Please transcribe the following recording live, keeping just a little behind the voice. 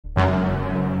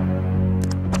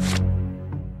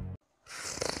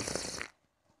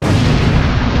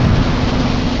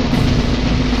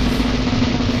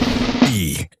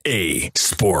MBAPPE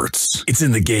Sports. It's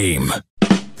in the game. Wait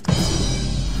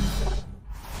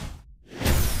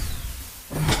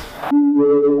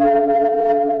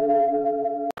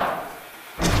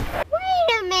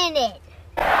a minute.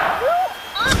 Who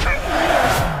are you?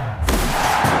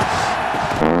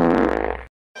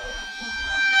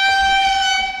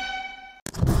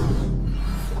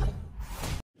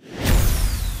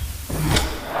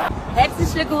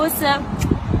 Herzliche Grüße.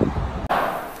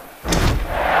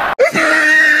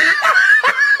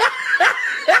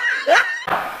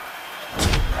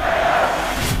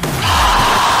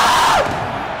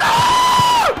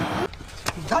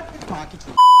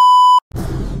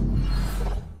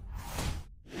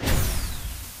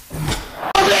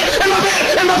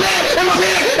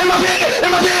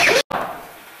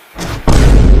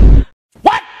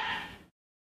 What?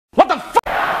 What the fuck?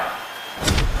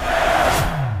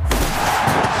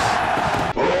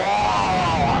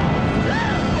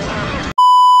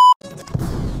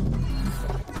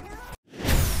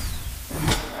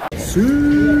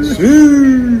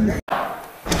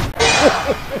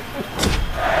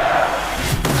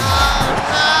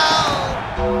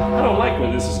 I don't like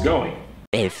where this is going.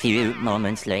 A few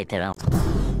moments later.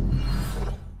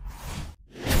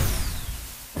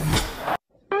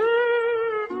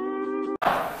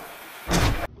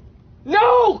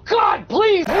 No! God,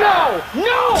 please, no!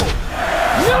 No!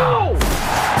 No!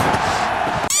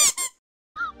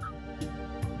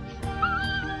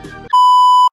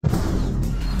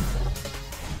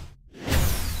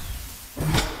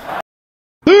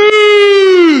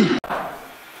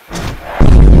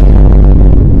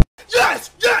 Yes!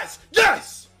 Yes!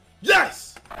 Yes!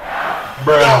 Yes!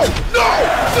 Bruh. No!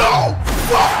 No!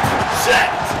 Fuck! Shit!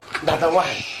 Dada,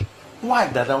 why? Why,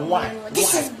 Dada, why?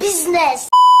 This is business.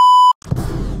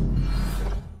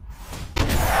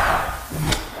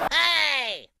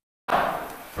 Hey!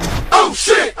 Oh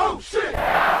shit! Oh shit!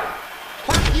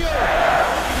 Fuck you!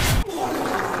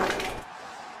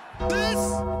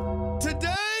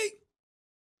 Today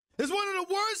is one of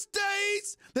the worst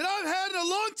days that I've had in a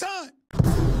long time.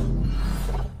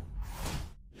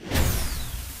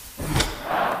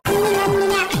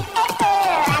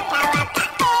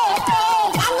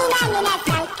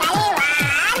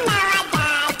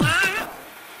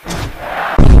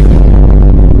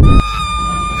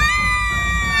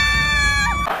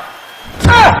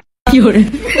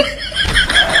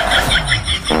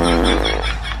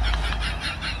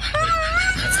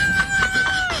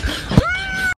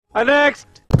 Next!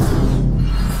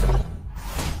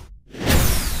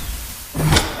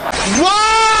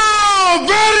 Wow!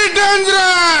 Very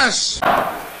dangerous!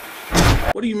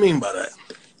 What do you mean by that?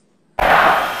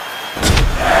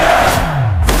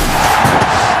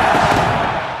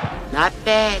 Not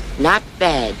bad, not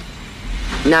bad.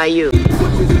 Now you.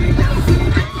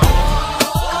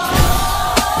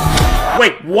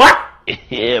 Wait, what?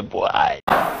 Yeah, boy.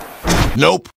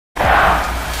 Nope.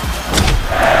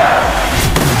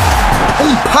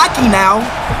 Hey, Packy now.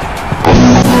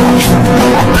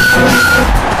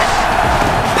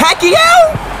 Pacquiao?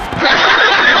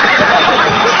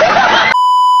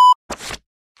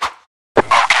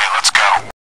 Okay, let's go.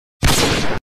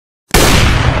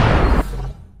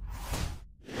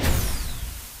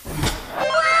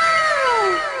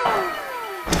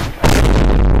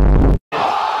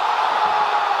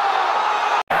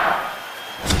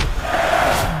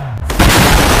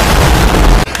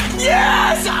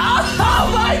 Yes! Oh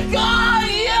my God!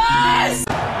 Yes!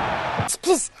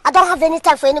 Please, I don't have any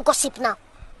time for any gossip now.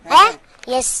 Eh?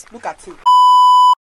 Yes. Look at you.